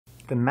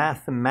The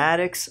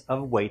mathematics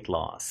of weight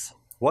loss.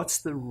 What's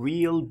the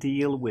real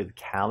deal with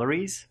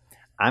calories?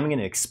 I'm going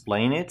to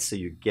explain it so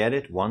you get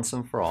it once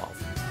and for all.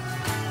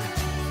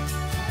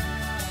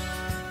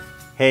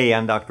 Hey,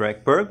 I'm Dr.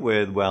 Ekberg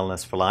with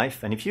Wellness for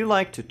Life, and if you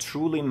like to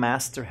truly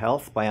master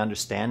health by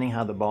understanding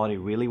how the body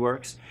really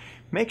works,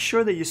 make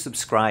sure that you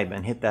subscribe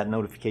and hit that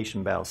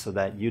notification bell so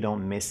that you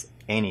don't miss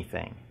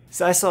anything.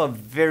 So I saw a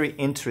very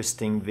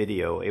interesting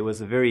video. It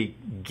was a very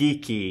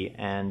geeky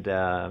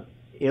and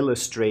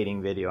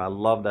illustrating video. I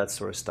love that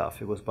sort of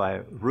stuff. It was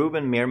by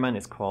Ruben Meerman.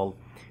 It's called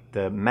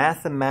The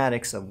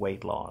Mathematics of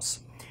Weight Loss.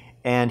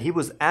 And he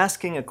was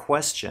asking a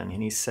question,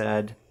 and he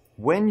said,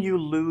 when you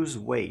lose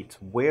weight,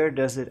 where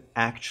does it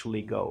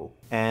actually go?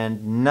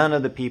 And none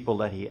of the people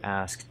that he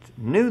asked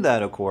knew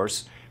that, of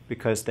course,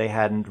 because they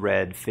hadn't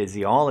read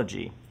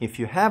physiology. If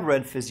you have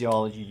read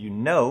physiology, you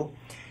know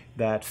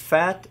that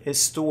fat is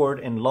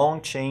stored in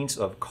long chains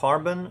of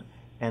carbon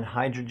and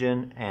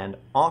hydrogen and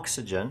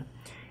oxygen.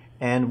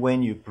 And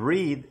when you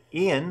breathe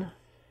in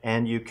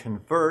and you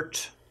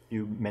convert,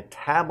 you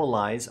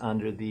metabolize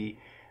under the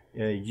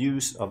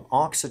use of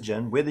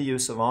oxygen, with the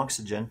use of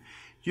oxygen,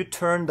 you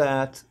turn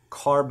that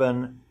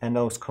carbon and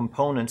those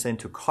components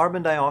into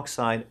carbon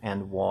dioxide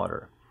and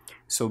water.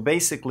 So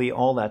basically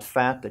all that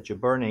fat that you're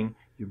burning,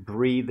 you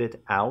breathe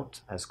it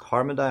out as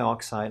carbon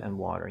dioxide and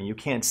water. And you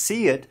can't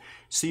see it,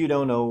 so you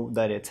don't know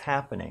that it's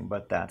happening,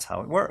 but that's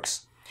how it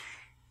works.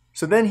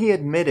 So then he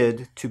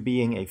admitted to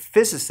being a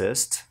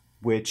physicist,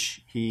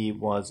 which he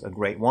was a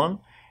great one,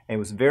 and it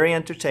was very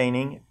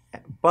entertaining,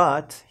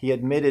 but he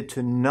admitted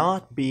to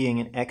not being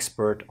an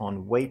expert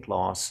on weight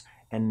loss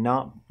and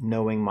not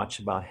knowing much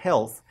about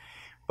health.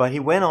 But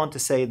he went on to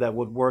say that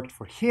what worked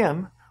for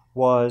him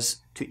was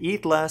to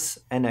eat less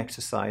and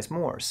exercise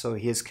more. So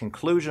his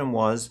conclusion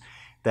was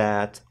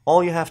that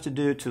all you have to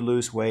do to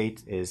lose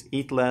weight is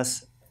eat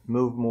less,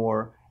 move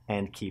more,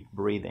 and keep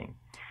breathing.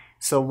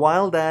 So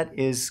while that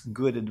is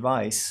good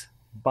advice,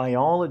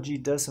 biology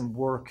doesn't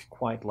work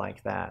quite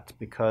like that,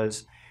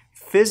 because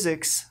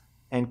physics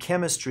and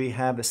chemistry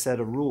have a set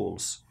of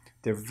rules.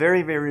 They're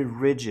very, very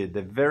rigid,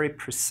 they're very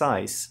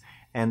precise,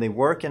 and they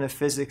work in a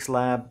physics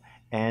lab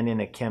and in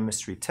a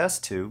chemistry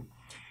test tube.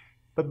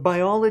 But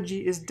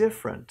biology is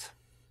different.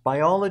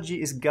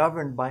 Biology is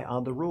governed by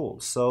other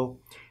rules. So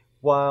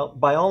while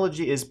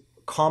biology is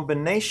a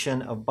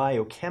combination of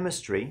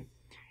biochemistry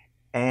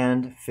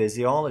and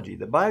physiology,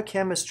 the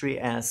biochemistry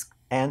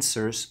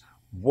answers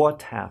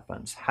what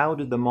happens, how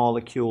do the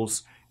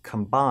molecules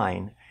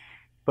combine,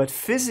 but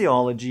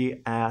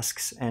physiology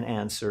asks and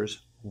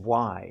answers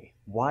why.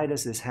 Why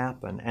does this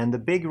happen? And the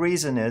big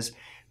reason is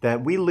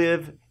that we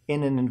live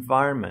in an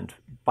environment,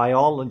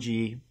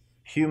 biology,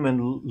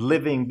 human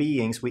living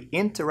beings, we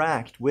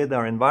interact with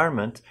our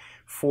environment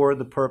for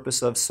the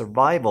purpose of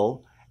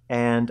survival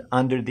and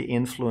under the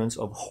influence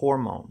of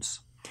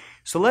hormones.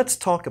 So let's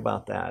talk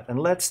about that, and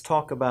let's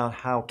talk about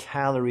how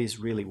calories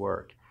really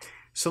work.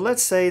 So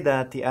let's say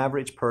that the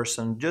average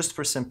person, just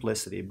for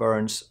simplicity,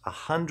 burns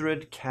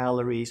 100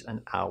 calories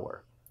an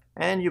hour.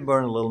 And you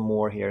burn a little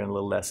more here and a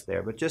little less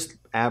there, but just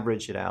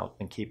average it out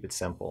and keep it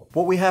simple.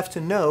 What we have to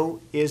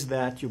know is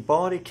that your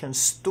body can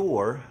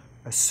store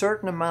a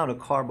certain amount of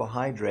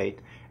carbohydrate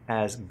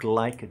as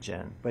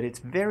glycogen, but it's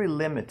very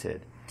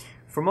limited.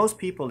 For most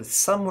people, it's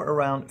somewhere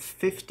around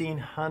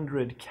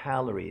 1,500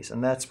 calories,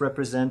 and that's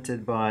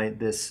represented by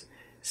this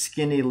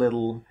skinny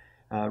little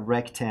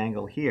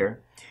rectangle here.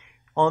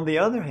 On the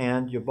other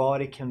hand, your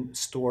body can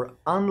store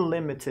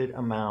unlimited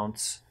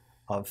amounts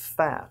of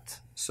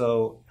fat.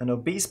 So an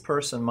obese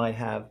person might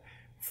have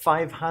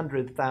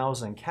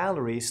 500,000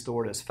 calories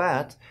stored as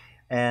fat,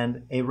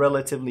 and a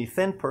relatively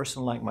thin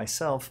person like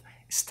myself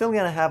is still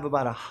going to have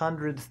about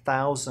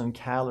 100,000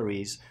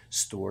 calories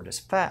stored as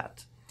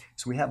fat.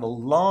 So we have a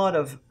lot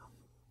of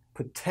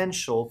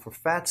potential for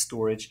fat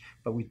storage,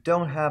 but we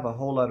don't have a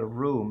whole lot of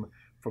room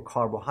for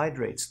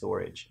carbohydrate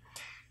storage.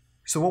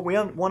 So what we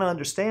want to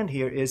understand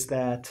here is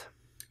that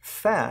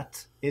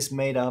fat is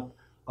made up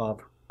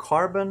of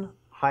carbon,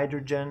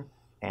 hydrogen,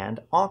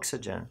 and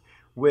oxygen,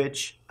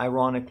 which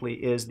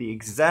ironically is the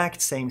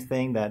exact same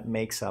thing that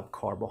makes up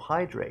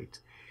carbohydrate.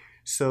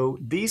 So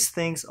these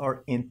things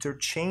are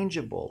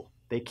interchangeable.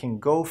 They can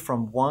go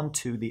from one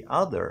to the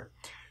other.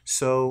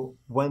 So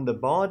when the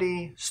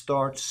body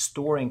starts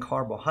storing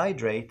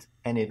carbohydrate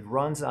and it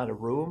runs out of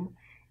room,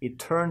 it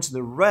turns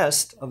the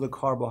rest of the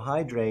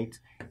carbohydrate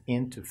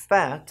into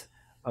fat,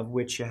 of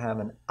which you have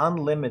an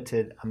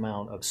unlimited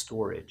amount of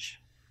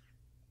storage.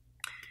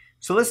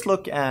 So let's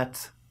look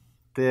at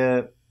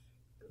the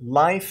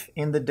life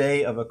in the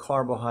day of a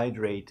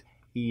carbohydrate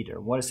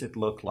eater. What does it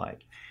look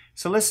like?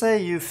 So let's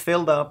say you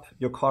filled up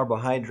your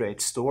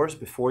carbohydrate stores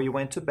before you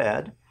went to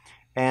bed,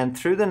 and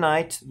through the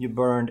night you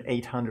burned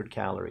 800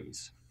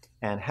 calories.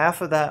 And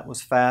half of that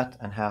was fat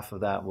and half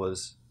of that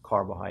was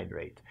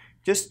carbohydrate,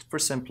 just for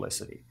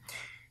simplicity.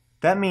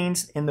 That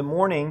means in the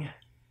morning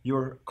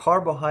your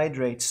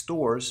carbohydrate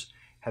stores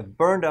have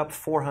burned up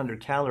 400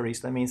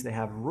 calories. That means they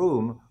have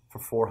room for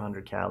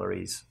 400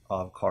 calories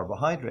of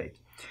carbohydrate.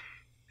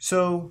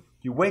 So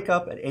you wake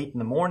up at 8 in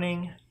the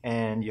morning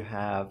and you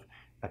have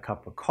a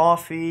cup of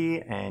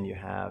coffee and you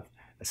have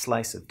a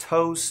slice of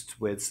toast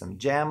with some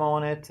jam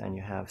on it and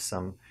you have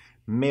some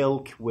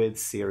milk with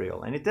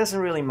cereal. And it doesn't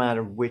really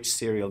matter which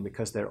cereal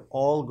because they're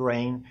all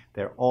grain,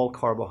 they're all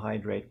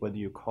carbohydrate, whether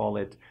you call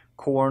it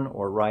corn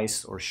or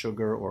rice or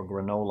sugar or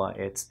granola,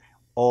 it's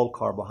all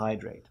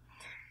carbohydrate.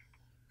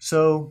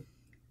 So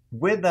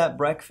with that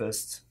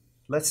breakfast,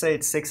 let's say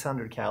it's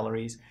 600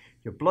 calories,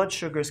 your blood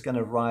sugar is going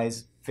to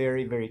rise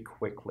very, very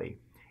quickly.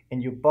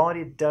 And your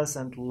body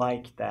doesn't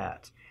like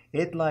that.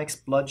 It likes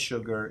blood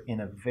sugar in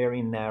a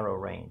very narrow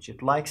range.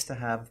 It likes to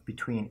have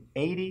between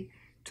 80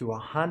 to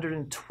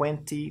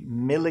 120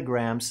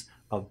 milligrams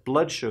of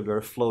blood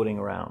sugar floating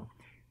around.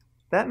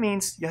 That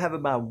means you have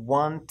about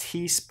 1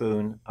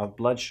 teaspoon of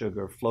blood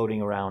sugar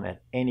floating around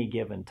at any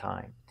given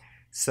time.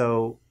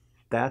 So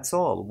that's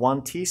all,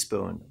 1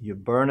 teaspoon. You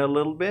burn a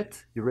little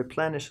bit, you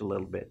replenish a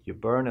little bit. You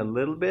burn a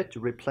little bit,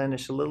 you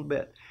replenish a little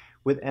bit,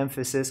 with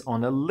emphasis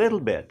on a little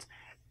bit.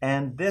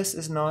 And this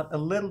is not a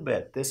little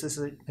bit. This is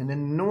an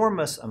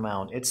enormous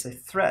amount. It's a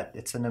threat.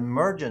 It's an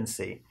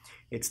emergency.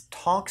 It's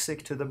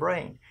toxic to the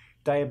brain.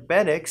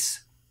 Diabetics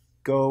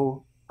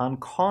go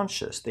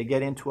unconscious. They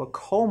get into a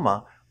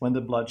coma when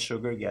the blood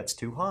sugar gets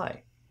too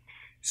high.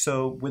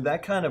 So with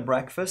that kind of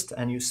breakfast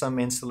and some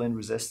insulin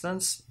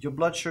resistance, your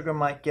blood sugar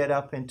might get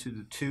up into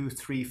the 200,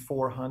 300,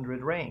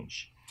 400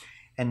 range.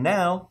 And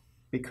now,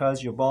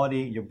 because your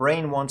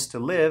brain wants to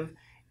live,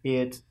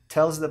 it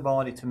tells the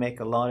body to make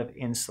a lot of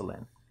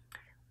insulin.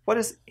 What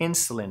does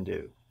insulin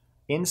do?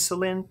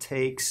 Insulin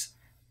takes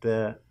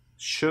the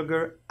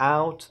sugar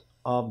out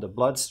of the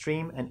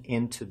bloodstream and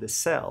into the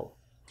cell.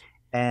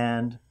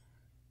 And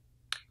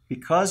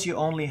because you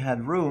only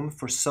had room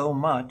for so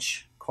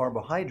much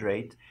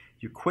carbohydrate,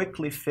 you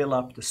quickly fill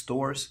up the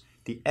stores,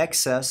 the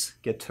excess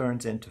gets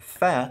turned into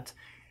fat,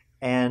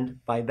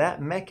 and by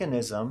that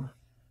mechanism,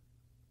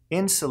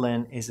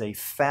 insulin is a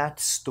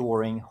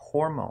fat-storing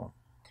hormone.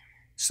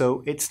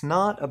 So it's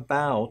not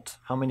about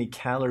how many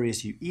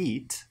calories you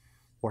eat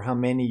or how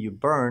many you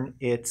burn,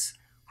 it's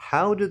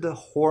how do the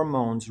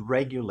hormones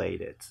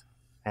regulate it?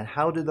 And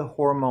how do the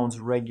hormones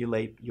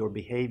regulate your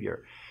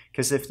behavior?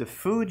 Because if the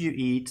food you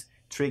eat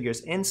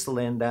triggers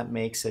insulin, that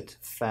makes it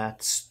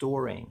fat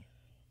storing.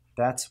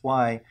 That's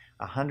why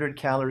 100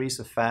 calories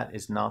of fat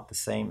is not the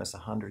same as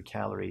 100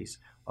 calories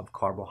of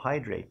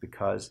carbohydrate,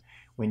 because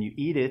when you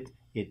eat it,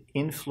 it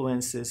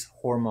influences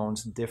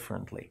hormones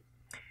differently.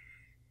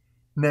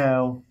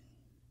 Now,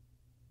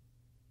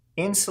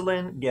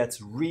 insulin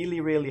gets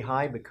really, really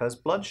high because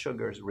blood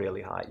sugar is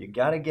really high. You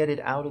got to get it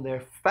out of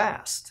there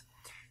fast.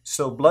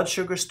 So blood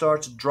sugar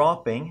starts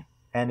dropping,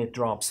 and it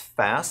drops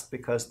fast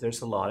because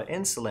there's a lot of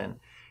insulin.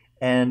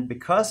 And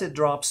because it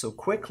drops so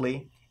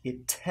quickly,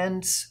 it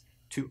tends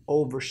to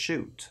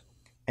overshoot.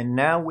 And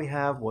now we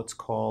have what's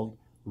called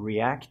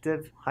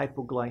reactive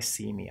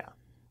hypoglycemia.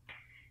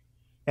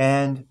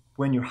 And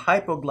when you're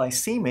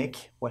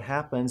hypoglycemic, what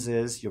happens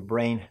is your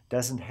brain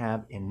doesn't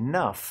have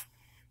enough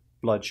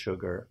blood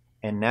sugar.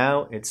 And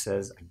now it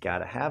says, I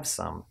gotta have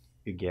some.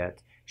 You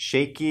get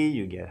shaky,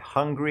 you get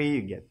hungry,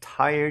 you get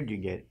tired, you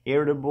get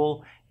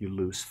irritable, you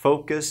lose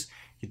focus.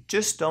 You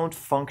just don't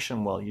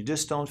function well. You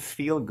just don't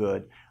feel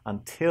good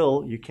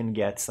until you can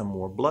get some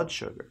more blood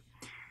sugar.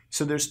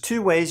 So there's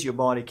 2 ways your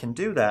body can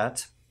do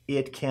that.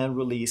 It can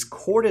release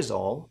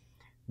cortisol,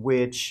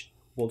 which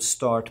will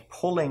start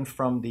pulling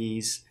from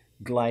these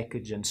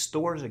glycogen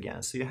stores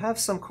again. So you have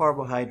some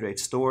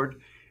carbohydrates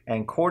stored,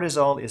 and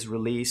cortisol is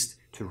released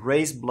to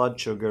raise blood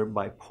sugar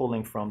by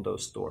pulling from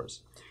those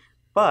stores.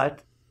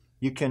 But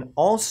you can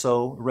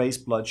also raise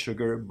blood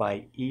sugar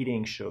by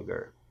eating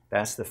sugar.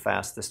 That's the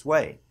fastest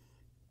way.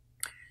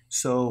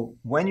 So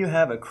when you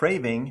have a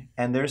craving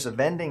and there's a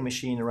vending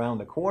machine around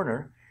the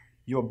corner,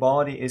 your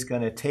body is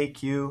going to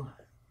take you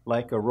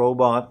like a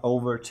robot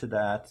over to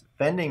that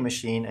vending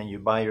machine, and you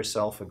buy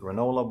yourself a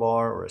granola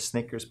bar or a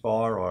Snickers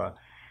bar or a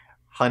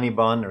honey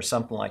bun or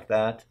something like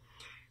that.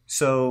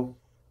 So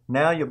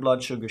now your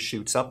blood sugar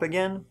shoots up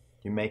again.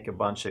 You make a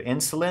bunch of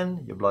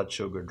insulin, your blood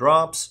sugar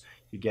drops,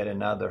 you get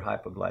another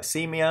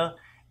hypoglycemia,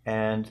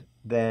 and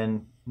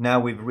then now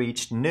we've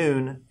reached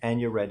noon and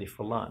you're ready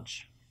for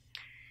lunch.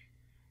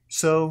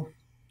 So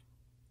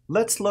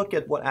let's look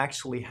at what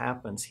actually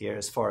happens here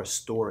as far as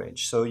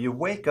storage. So you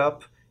wake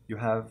up, you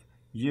have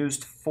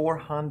used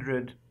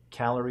 400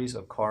 calories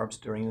of carbs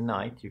during the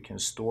night. You can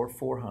store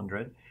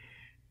 400.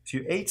 So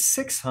you ate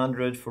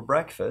 600 for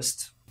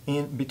breakfast.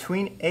 In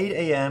between 8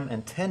 a.m.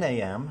 and 10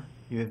 a.m.,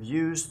 you have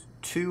used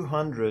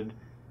 200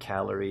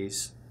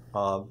 calories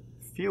of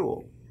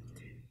fuel.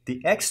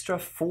 The extra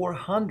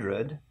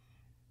 400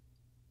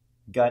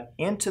 got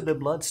into the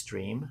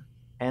bloodstream,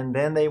 and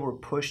then they were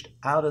pushed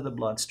out of the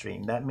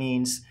bloodstream. That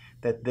means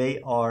that they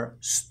are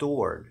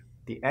stored.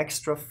 The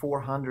extra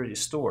 400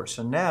 is stored.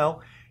 So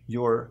now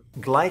your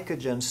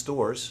glycogen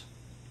stores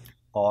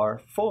are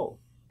full.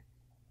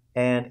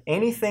 And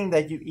anything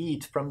that you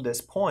eat from this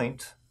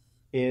point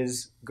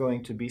is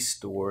going to be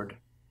stored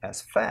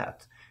as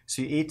fat.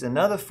 So you eat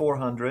another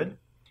 400,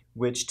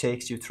 which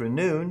takes you through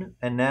noon,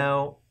 and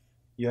now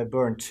you have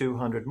burned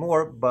 200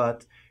 more,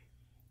 but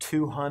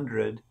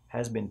 200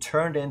 has been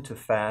turned into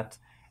fat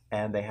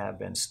and they have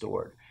been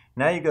stored.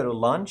 Now you go to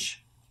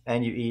lunch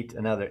and you eat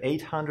another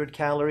 800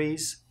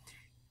 calories.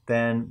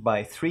 Then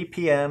by 3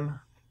 p.m.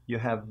 you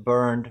have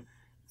burned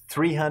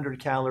 300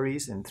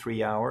 calories in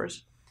 3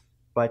 hours,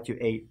 but you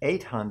ate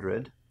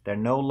 800. They're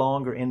no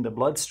longer in the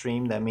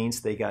bloodstream. That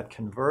means they got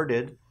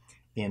converted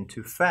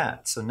into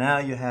fat. So now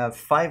you have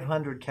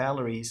 500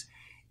 calories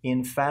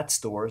in fat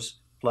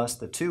stores plus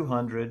the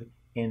 200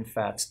 in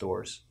fat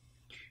stores.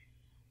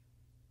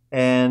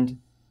 And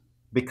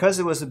because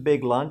it was a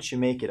big lunch, you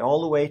make it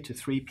all the way to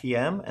 3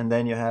 p.m. and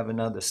then you have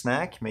another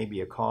snack, maybe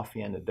a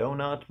coffee and a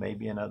donut,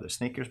 maybe another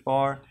Snickers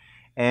bar,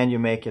 and you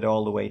make it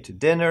all the way to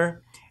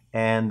dinner,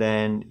 and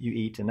then you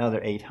eat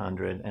another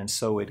 800, and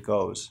so it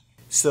goes.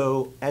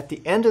 So at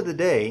the end of the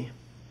day,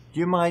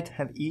 you might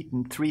have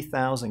eaten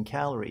 3,000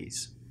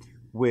 calories,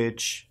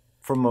 which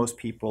for most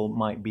people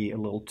might be a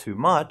little too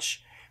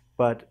much.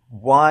 But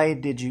why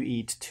did you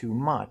eat too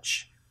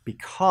much?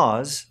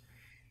 Because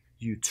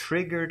you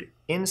triggered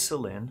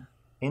insulin.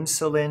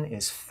 Insulin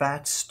is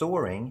fat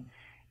storing.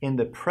 In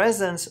the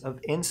presence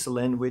of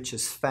insulin, which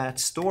is fat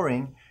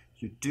storing,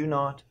 you do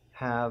not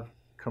have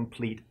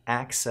complete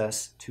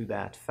access to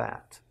that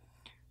fat.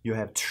 You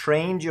have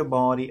trained your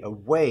body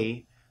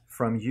away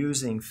from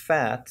using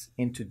fat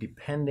into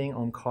depending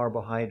on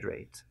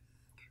carbohydrate.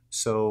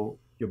 So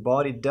your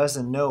body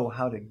doesn't know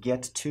how to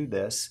get to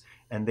this,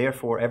 and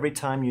therefore every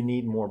time you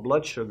need more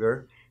blood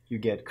sugar, you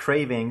get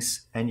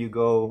cravings and you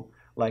go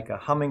like a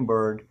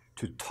hummingbird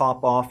to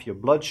top off your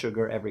blood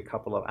sugar every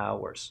couple of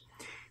hours.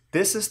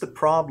 This is the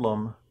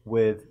problem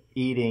with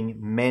eating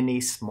many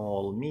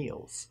small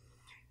meals.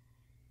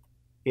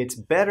 It's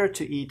better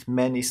to eat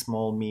many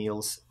small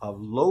meals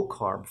of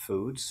low-carb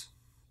foods,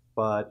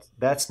 but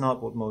that's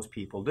not what most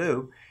people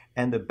do.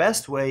 And the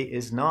best way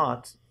is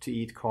not to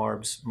eat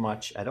carbs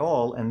much at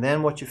all. And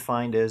then what you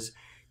find is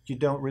you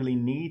don't really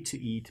need to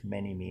eat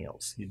many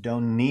meals. You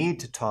don't need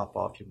to top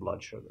off your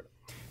blood sugar.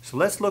 So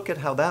let's look at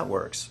how that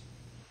works.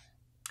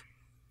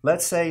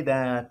 Let's say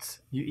that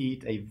you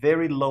eat a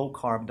very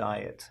low-carb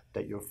diet,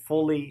 that you're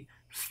fully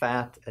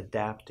fat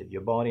adapted.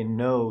 Your body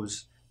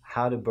knows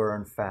how to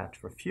burn fat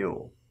for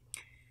fuel.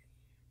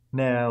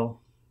 Now,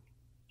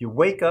 you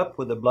wake up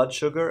with a blood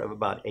sugar of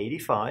about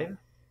 85.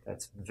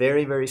 That's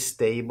very, very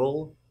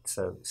stable. It's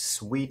a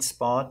sweet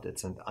spot.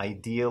 It's an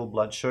ideal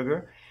blood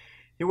sugar.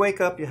 You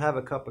wake up, you have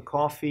a cup of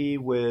coffee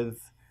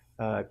with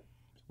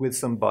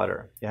some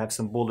butter. You have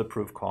some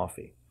bulletproof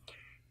coffee.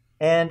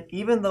 And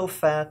even though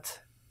fat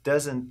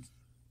doesn't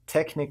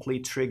technically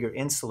trigger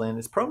insulin,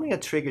 it's probably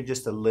going to trigger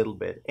just a little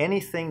bit.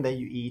 Anything that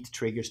you eat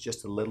triggers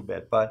just a little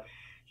bit, but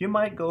you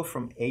might go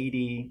from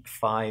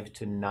 85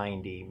 to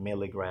 90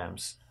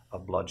 milligrams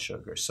of blood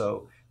sugar.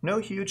 So no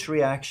huge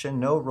reaction,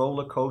 no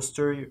roller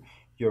coaster.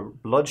 Your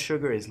blood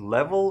sugar is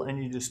level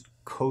and you're just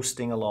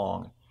coasting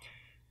along.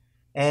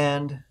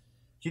 And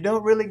you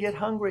don't really get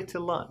hungry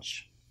till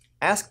lunch.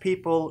 Ask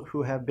people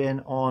who have been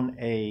on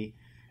a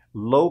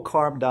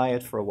low-carb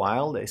diet for a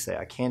while. They say,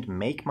 I can't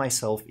make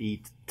myself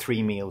eat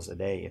 3 meals a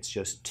day. It's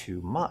just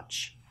too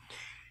much.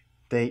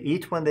 They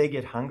eat when they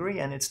get hungry,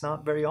 and it's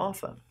not very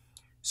often.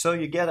 So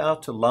you get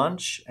out to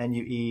lunch and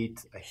you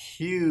eat a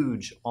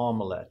huge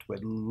omelette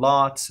with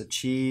lots of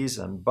cheese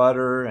and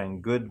butter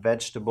and good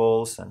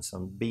vegetables and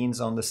some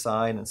beans on the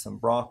side and some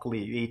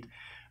broccoli. You eat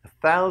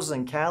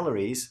 1,000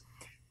 calories,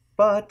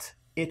 but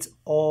it's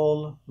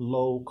all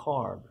low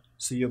carb.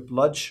 So your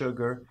blood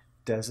sugar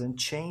doesn't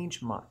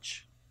change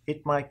much.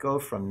 It might go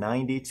from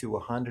 90 to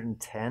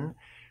 110,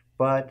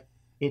 but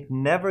it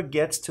never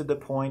gets to the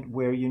point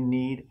where you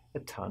need a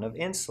ton of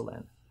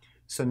insulin.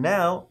 So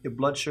now your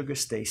blood sugar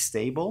stays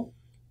stable.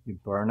 You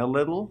burn a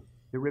little,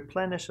 you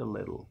replenish a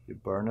little. You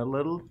burn a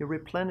little, you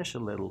replenish a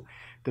little.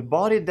 The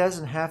body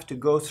doesn't have to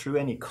go through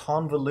any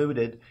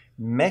convoluted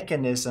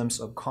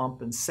mechanisms of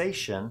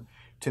compensation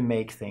to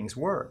make things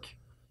work.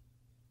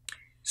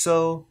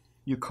 So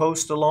you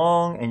coast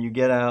along and you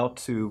get out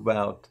to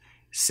about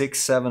 6,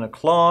 7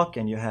 o'clock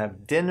and you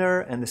have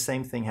dinner, and the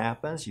same thing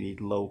happens. You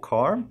eat low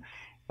carb,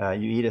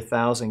 you eat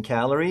 1,000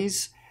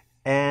 calories,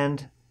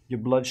 and your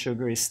blood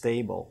sugar is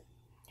stable.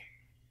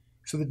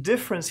 So the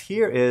difference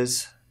here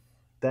is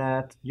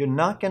that you're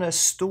not going to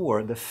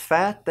store the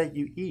fat that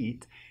you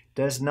eat.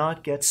 Does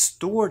not get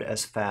stored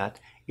as fat.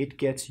 It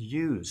gets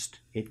used.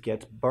 It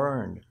gets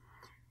burned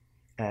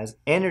as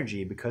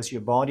energy because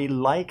your body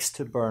likes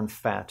to burn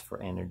fat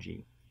for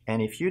energy.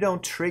 And if you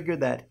don't trigger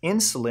that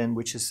insulin,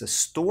 which is a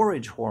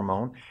storage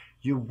hormone,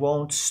 you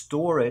won't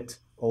store it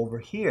over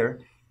here.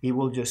 It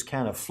will just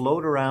kind of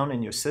float around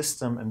in your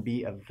system and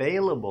be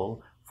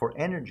available for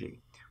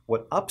energy.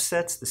 What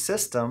upsets the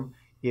system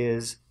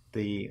is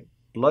the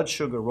blood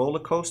sugar roller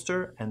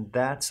coaster, and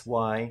that's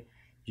why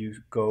you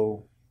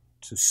go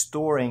to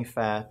storing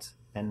fat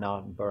and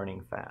not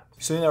burning fat.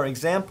 So in our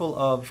example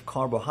of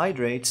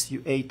carbohydrates,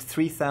 you ate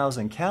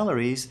 3,000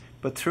 calories,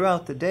 but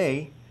throughout the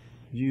day,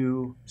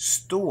 you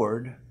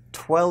stored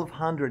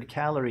 1,200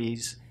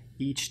 calories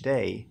each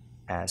day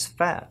as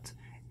fat.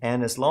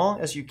 And as long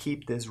as you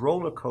keep this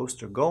roller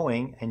coaster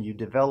going and you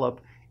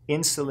develop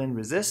insulin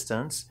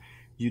resistance,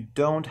 you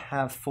don't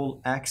have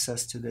full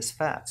access to this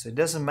fat. So it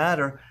doesn't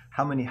matter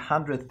how many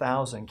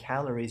 100,000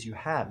 calories you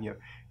have.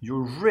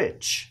 You're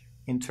rich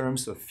in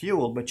terms of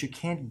fuel, but you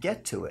can't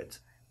get to it.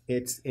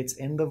 It's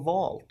in the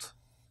vault.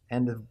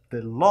 And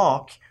the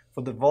lock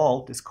for the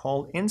vault is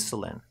called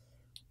insulin.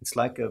 It's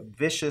like a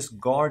vicious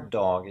guard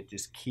dog. It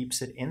just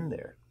keeps it in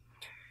there.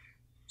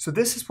 So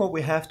this is what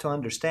we have to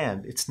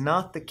understand. It's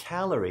not the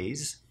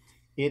calories.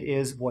 It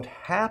is what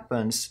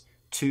happens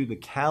to the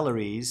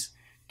calories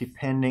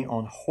depending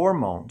on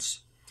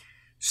hormones.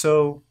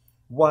 So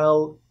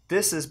while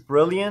this is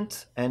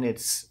brilliant and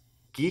it's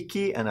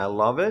geeky and I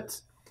love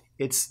it,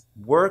 it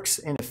works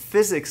in a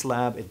physics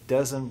lab. It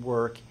doesn't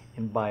work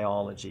in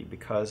biology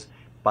because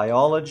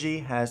biology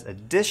has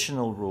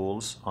additional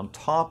rules on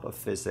top of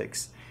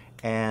physics,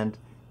 and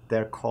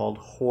they're called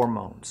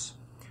hormones.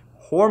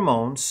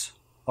 Hormones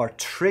are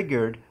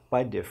triggered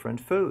by different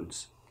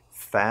foods.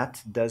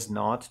 Fat does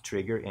not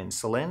trigger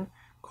insulin.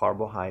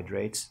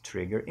 Carbohydrates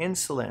trigger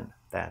insulin.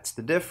 That's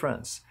the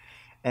difference.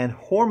 And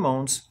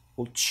hormones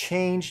will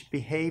change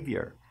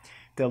behavior.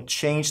 They'll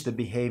change the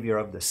behavior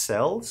of the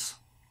cells.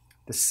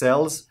 The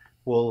cells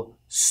will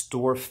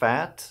store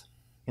fat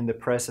in the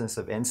presence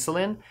of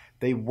insulin.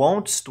 They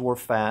won't store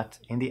fat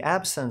in the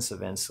absence of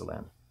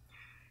insulin.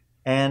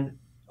 And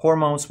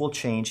hormones will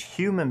change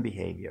human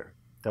behavior.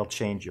 They'll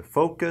change your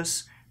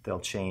focus. They'll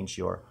change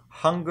your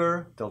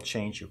hunger. They'll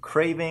change your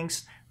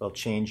cravings. They'll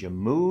change your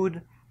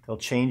mood. They'll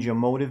change your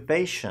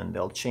motivation.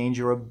 They'll change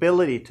your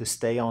ability to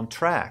stay on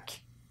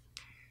track.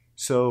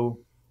 So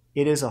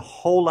it is a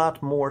whole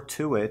lot more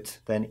to it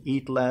than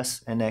eat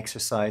less and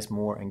exercise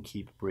more and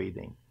keep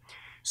breathing.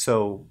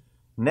 So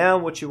now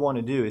what you want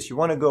to do is you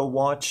want to go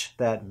watch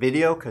that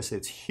video because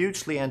it's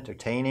hugely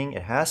entertaining.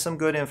 It has some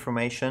good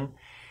information,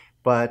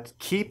 but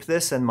keep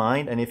this in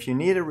mind. And if you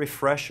need a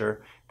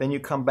refresher, then you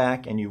come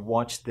back and you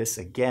watch this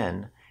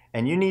again.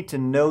 And you need to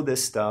know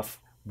this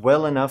stuff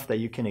well enough that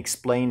you can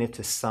explain it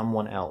to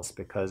someone else,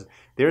 because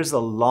there's a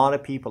lot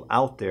of people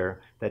out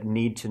there that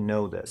need to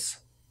know this.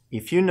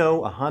 If you know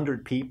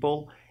 100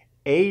 people,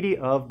 80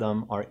 of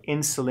them are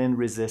insulin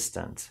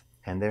resistant,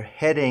 and they're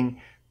heading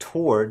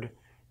toward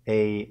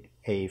a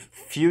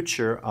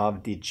future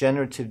of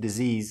degenerative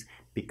disease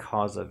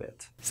because of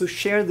it. So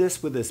share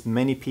this with as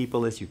many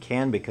people as you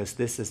can, because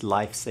this is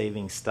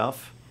life-saving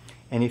stuff.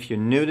 And if you're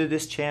new to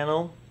this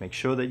channel, make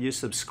sure that you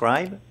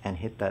subscribe and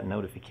hit that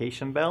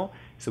notification bell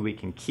so we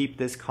can keep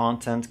this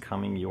content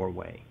coming your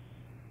way.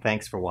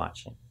 Thanks for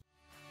watching.